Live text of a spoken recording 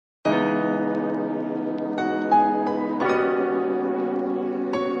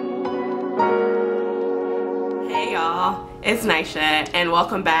it's Nisha and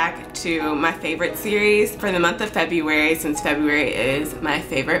welcome back to my favorite series for the month of February, since February is my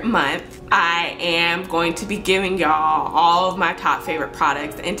favorite month. I am going to be giving y'all all of my top favorite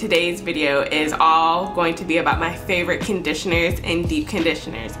products, and today's video is all going to be about my favorite conditioners and deep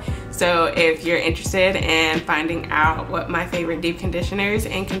conditioners. So if you're interested in finding out what my favorite deep conditioners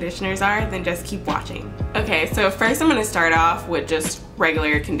and conditioners are, then just keep watching. Okay, so first I'm going to start off with just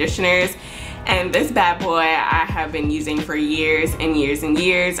regular conditioners. And this bad boy I have been using for years and years and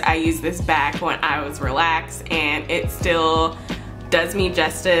years. I used this back when I was relaxed and it still does me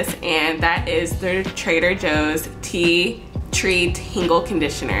justice, and that is the Trader Joe's Tea Tree Tingle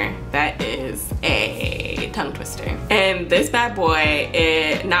Conditioner. That is a tongue twister. And this bad boy,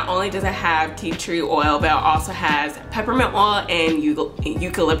 it not only does it have tea tree oil, but it also has peppermint oil and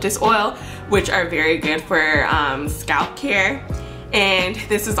eucalyptus oil, which are very good for scalp care. And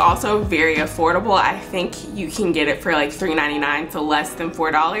this is also very affordable. I think you can get it for like $3.99, so less than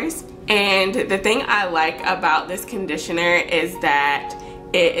 $4. And the thing I like about this conditioner is that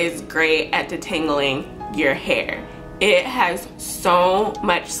it is great at detangling your hair. It has so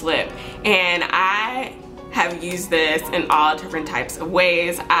much slip, and I have used this in all different types of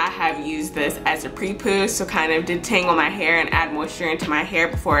ways. I have used this as a pre-poo, so kind of detangle my hair and add moisture into my hair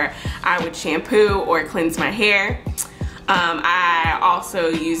before I would shampoo or cleanse my hair. I also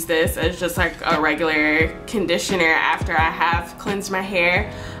use this as just like a regular conditioner after I have cleansed my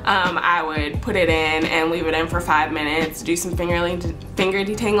hair. I would put it in and leave it in for 5 minutes, do some finger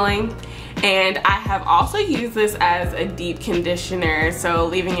detangling. And I have also used this as a deep conditioner, so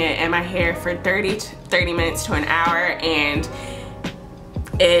leaving it in my hair for 30 minutes to an hour, and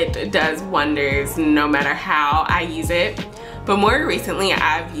it does wonders no matter how I use it. But more recently,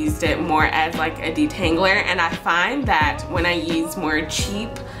 I've used it more as like a detangler, and I find that when I use more cheap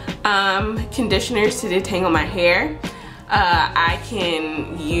conditioners to detangle my hair, I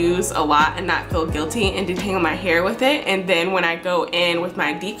can use a lot and not feel guilty and detangle my hair with it. And then when I go in with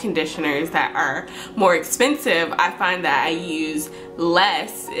my deep conditioners that are more expensive, I find that I use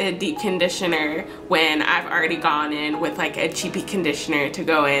less deep conditioner when I've already gone in with like a cheapy conditioner to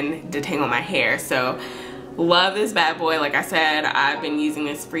go in detangle my hair. So love this bad boy. Like I said, I've been using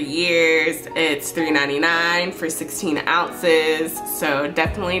this for years. It's $3.99 for 16 ounces, so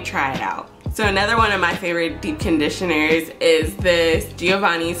definitely try it out. So another one of my favorite deep conditioners is this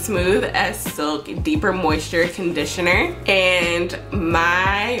Giovanni Smooth as Silk Deeper Moisture Conditioner. And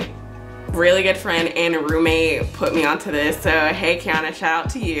my really good friend and roommate put me onto this, so hey Kiana, shout out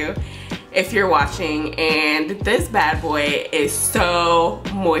to you if you're watching. And this bad boy is so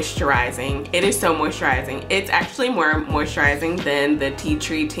moisturizing. It is so moisturizing. It's actually more moisturizing than the Tea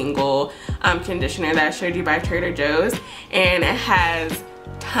Tree Tingle conditioner that I showed you by Trader Joe's, and it has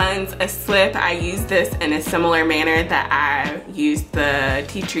tons of slip. I use this in a similar manner that I used the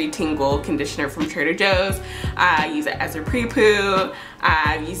Tea Tree Tingle conditioner from Trader Joe's. I use it as a pre-poo.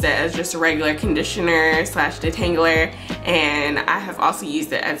 I use it as just a regular conditioner slash detangler, and I have also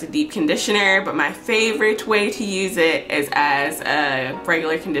used it as a deep conditioner, but my favorite way to use it is as a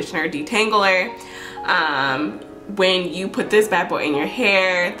regular conditioner detangler. When you put this bad boy in your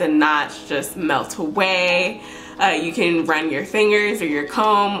hair, the knots just melt away. You can run your fingers or your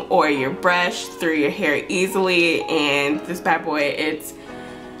comb or your brush through your hair easily, and this bad boy,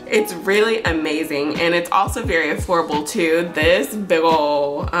 it's really amazing, and it's also very affordable too. This big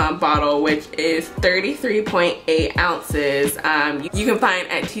ol' bottle, which is 33.8 ounces, you can find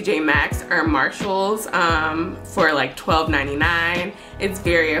at TJ Maxx or Marshall's for like $12.99. It's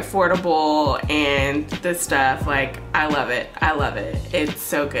very affordable, and this stuff, like, I love it. I love it. It's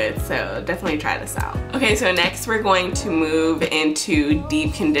so good, so definitely try this out. Okay, so next we're going to move into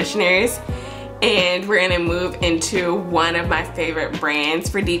deep conditioners. And we're gonna move into one of my favorite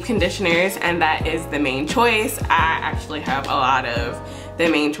brands for deep conditioners, and that is the Mane Choice. I actually have a lot of the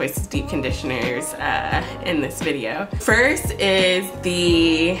Mane Choice's deep conditioners in this video. First is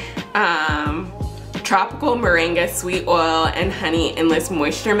the Tropical Moringa Sweet Oil and Honey Endless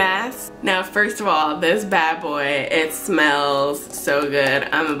Moisture Mask. Now, first of all, this bad boy, it smells so good.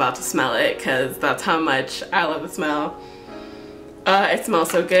 I'm about to smell it because that's how much I love the smell. It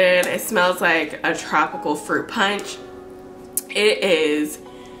smells so good. It smells like a tropical fruit punch. It is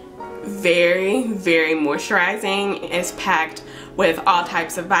very, very moisturizing. It's packed with all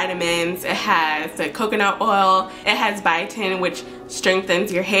types of vitamins. It has the coconut oil. It has biotin, which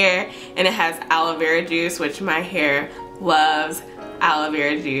strengthens your hair. And it has aloe vera juice, which my hair loves aloe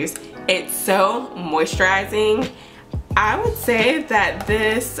vera juice. It's so moisturizing. I would say that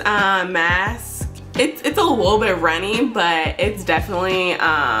this mask, it's a little bit runny, but it's definitely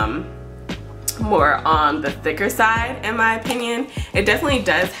more on the thicker side in my opinion. It definitely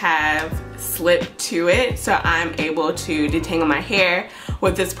does have slip to it, so I'm able to detangle my hair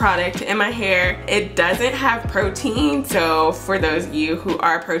with this product in my hair. It doesn't have protein, so for those of you who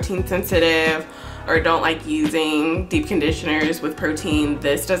are protein sensitive or don't like using deep conditioners with protein,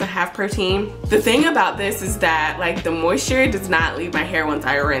 this doesn't have protein. The thing about this is that like the moisture does not leave my hair once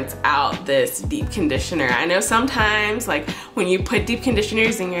I rinse out this deep conditioner. I know sometimes like when you put deep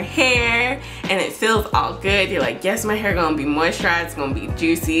conditioners in your hair and it feels all good, you're like, yes, my hair gonna be moisturized, it's gonna be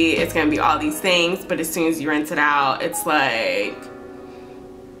juicy, it's gonna be all these things, but as soon as you rinse it out, it's like,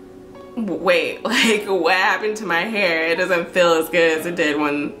 wait, like what happened to my hair? It doesn't feel as good as it did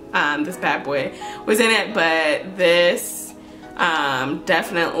when this bad boy was in it, but this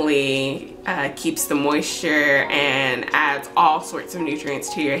definitely keeps the moisture and adds all sorts of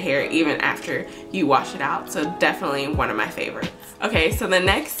nutrients to your hair even after you wash it out, so definitely one of my favorites. Okay, so the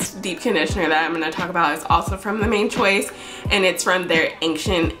next deep conditioner that I'm going to talk about is also from the Main Choice, and it's from their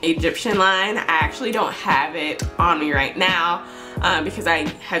Ancient Egyptian line. I actually don't have it on me right now because I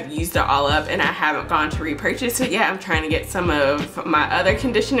have used it all up and I haven't gone to repurchase it yet. I'm trying to get some of my other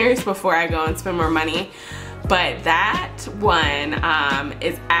conditioners before I go and spend more money. But that one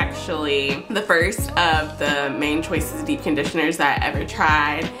is actually the first of the Main Choices deep conditioners that I ever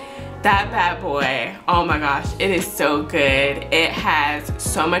tried. That bad boy, oh my gosh, it is so good. It has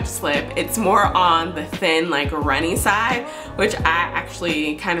so much slip. It's more on the thin, like runny side, which I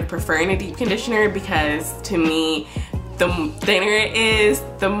actually kind of prefer in a deep conditioner because to me, the thinner it is,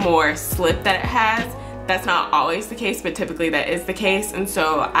 the more slip that it has. That's not always the case, but typically that is the case. And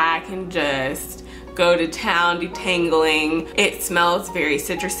so I can just go to town detangling. It smells very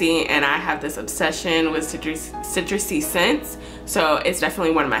citrusy and I have this obsession with citrusy scents. So it's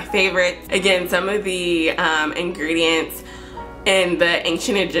definitely one of my favorites. Again, some of the ingredients in the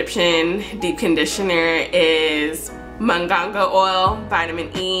Ancient Egyptian deep conditioner is munganga oil, vitamin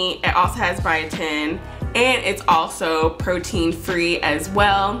E. It also has biotin. And it's also protein free as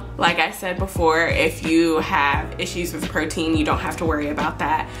well. Like I said before, if you have issues with protein, you don't have to worry about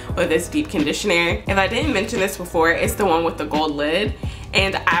that with this deep conditioner. If I didn't mention this before, it's the one with the gold lid,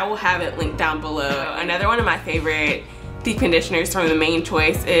 and I will have it linked down below. Another one of my favorite deep conditioners from the Main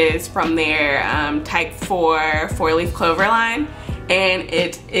Choice is from their Type 4 4-leaf clover line. And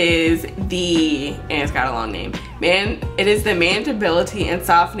it is the, and it's got a long name, it is the Mandibility and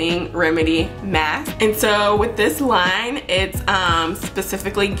Softening Remedy Mask. And so with this line, it's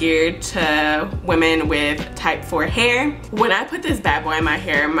specifically geared to women with type 4 hair. When I put this bad boy in my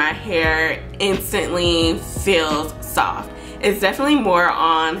hair instantly feels soft. It's definitely more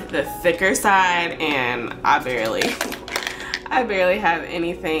on the thicker side, and I barely have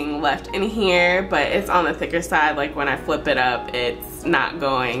anything left in here, but it's on the thicker side. Like when I flip it up, it's not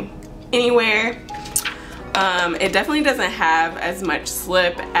going anywhere. It definitely doesn't have as much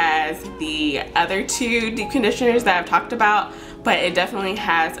slip as the other two deep conditioners that I've talked about, but it definitely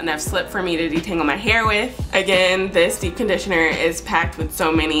has enough slip for me to detangle my hair with. Again, this deep conditioner is packed with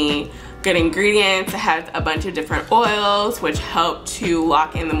so many good ingredients. It has a bunch of different oils which help to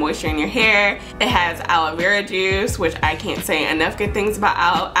lock in the moisture in your hair. It has aloe vera juice, which I can't say enough good things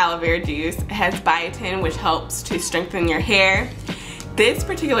about aloe vera juice. It has biotin, which helps to strengthen your hair. This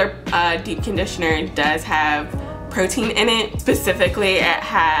particular deep conditioner does have protein in it. Specifically, it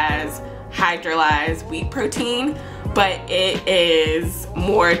has hydrolyzed wheat protein, but it is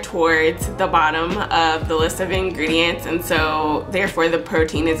more towards the bottom of the list of ingredients, and so therefore the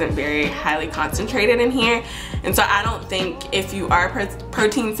protein isn't very highly concentrated in here. And so I don't think if you are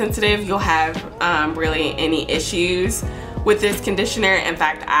protein sensitive, you'll have really any issues with this conditioner. In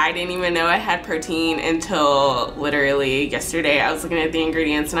fact, I didn't even know it had protein until literally yesterday. I was looking at the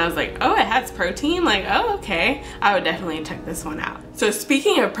ingredients and I was like, oh, it has protein? Like, oh, okay. I would definitely check this one out. So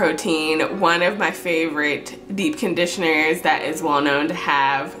speaking of protein, one of my favorite deep conditioners that is well known to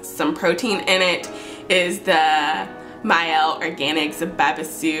have some protein in it is the Mielle Organics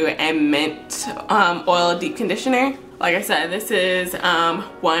Babasu and Mint Oil Deep Conditioner. Like I said, this is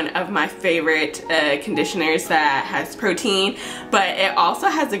one of my favorite conditioners that has protein, but it also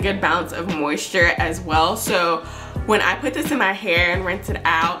has a good balance of moisture as well. So when I put this in my hair and rinse it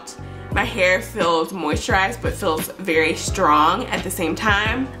out, my hair feels moisturized but feels very strong at the same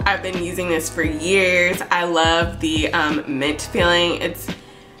time. I've been using this for years. I love the mint feeling. It's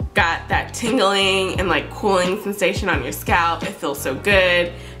got that tingling and like cooling sensation on your scalp. It feels so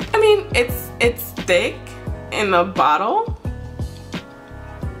good. I mean, it's thick in the bottle,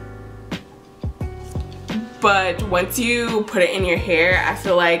 but once you put it in your hair, I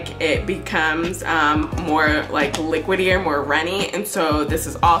feel like it becomes more like liquidier, more runny. And so this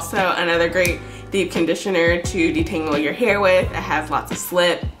is also another great deep conditioner to detangle your hair with. It has lots of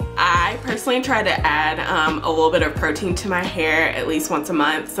slip. I personally try to add a little bit of protein to my hair at least once a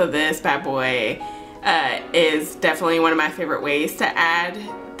month. So this bad boy is definitely one of my favorite ways to add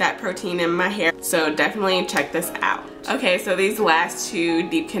that protein in my hair. So definitely check this out. Okay, so these last two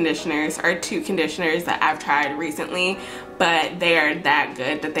deep conditioners are two conditioners that I've tried recently, but they are that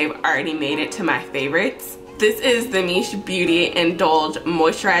good that they've already made it to my favorites. This is the Niche Beauty Indulge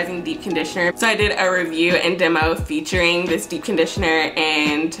Moisturizing Deep Conditioner. So I did a review and demo featuring this deep conditioner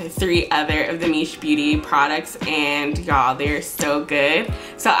and 3 other of the Niche Beauty products, and y'all, they're so good.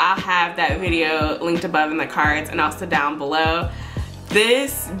 So I'll have that video linked above in the cards and also down below.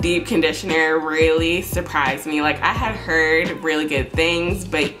 This deep conditioner really surprised me. Like, I had heard really good things,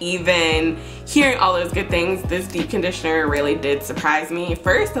 but even hearing all those good things, this deep conditioner really did surprise me.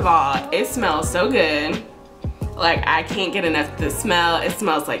 First of all, it smells so good. Like, I can't get enough of the smell. It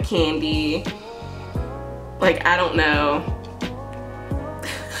smells like candy. Like, I don't know.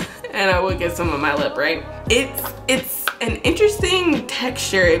 And I will get some on my lip, right? It's an interesting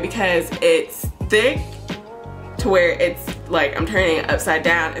texture because it's thick to where it's like I'm turning it upside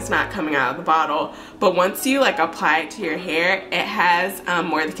down. It's not coming out of the bottle. But once you like apply it to your hair, it has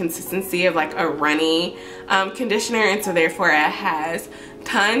more the consistency of like a runny conditioner, and so therefore it has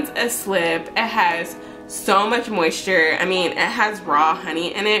tons of slip. It has so much moisture. I mean, it has raw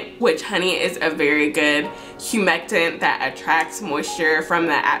honey in it, which honey is a very good humectant that attracts moisture from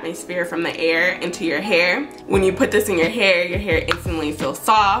the atmosphere, from the air into your hair. When you put this in your hair instantly feels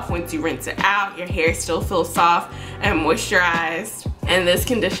soft. Once you rinse it out, your hair still feels soft and moisturized. And this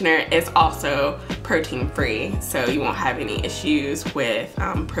conditioner is also protein free, so you won't have any issues with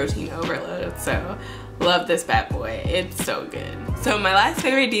protein overload. So love this bad boy, it's so good. So my last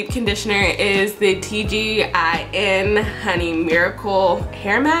favorite deep conditioner is the TGIN Honey Miracle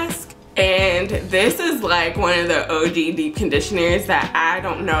Hair Mask. And this is like one of the OG deep conditioners that I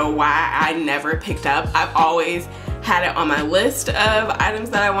don't know why I never picked up. I've always had it on my list of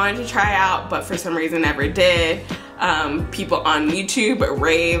items that I wanted to try out, but for some reason never did. People on YouTube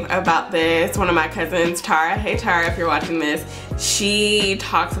rave about this. One of my cousins, Tara, hey Tara, if you're watching this, she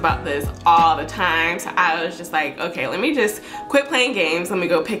talks about this all the time. So I was just like, okay, let me just quit playing games. Let me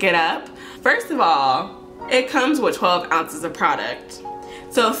go pick it up. First of all, it comes with 12 ounces of product.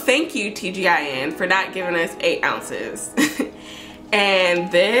 So thank you, TGIN, for not giving us 8 ounces. And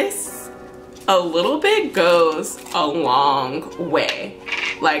this, a little bit goes a long way.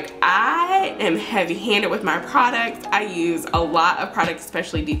 Like, I am heavy-handed with my products. I use a lot of products,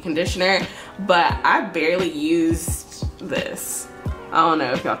 especially deep conditioner, but I barely used this. I don't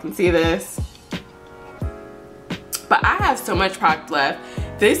know if y'all can see this, but I have so much product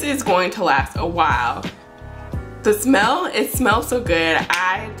left. This is going to last a while. The smell, it smells so good.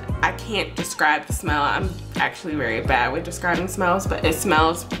 I can't describe the smell. I'm actually very bad with describing smells, but it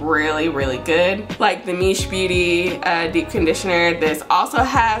smells really, really good. Like the Niche Beauty deep conditioner, this also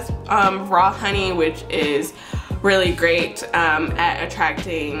has raw honey, which is really great at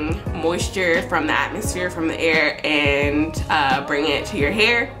attracting moisture from the atmosphere, from the air, and bringing it to your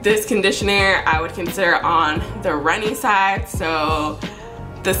hair. This conditioner I would consider on the runny side, so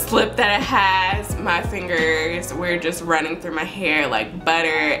the slip that it has, my fingers were just running through my hair like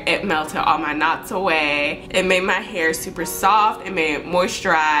butter. It melted all my knots away. It made my hair super soft. It made it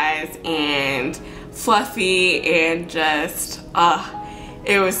moisturized and fluffy and just,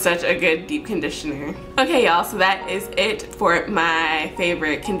 it was such a good deep conditioner. Okay, y'all, so that is it for my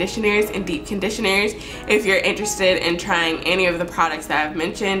favorite conditioners and deep conditioners. If you're interested in trying any of the products that I've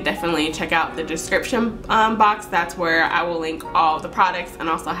mentioned, definitely check out the description box. That's where I will link all the products and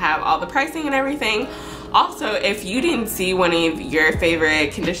also have all the pricing and everything. Also, if you didn't see one of your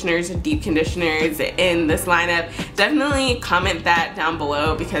favorite conditioners or deep conditioners in this lineup, definitely comment that down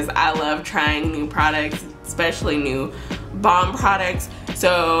below, because I love trying new products, especially new bomb products.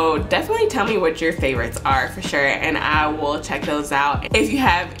 So definitely tell me what your favorites are for sure, and I will check those out. If you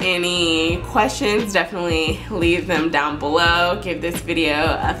have any questions, definitely leave them down below. Give this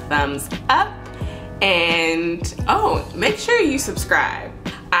video a thumbs up, and oh, make sure you subscribe.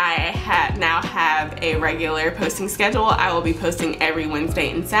 I now have a regular posting schedule. I will be posting every Wednesday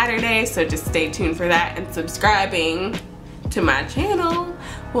and Saturday, so just stay tuned for that, and subscribing to my channel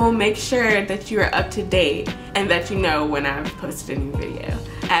will make sure that you are up to date and that you know when I've posted a new video.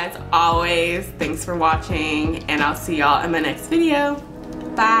 As always, thanks for watching, and I'll see y'all in my next video.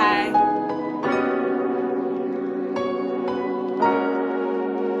 Bye.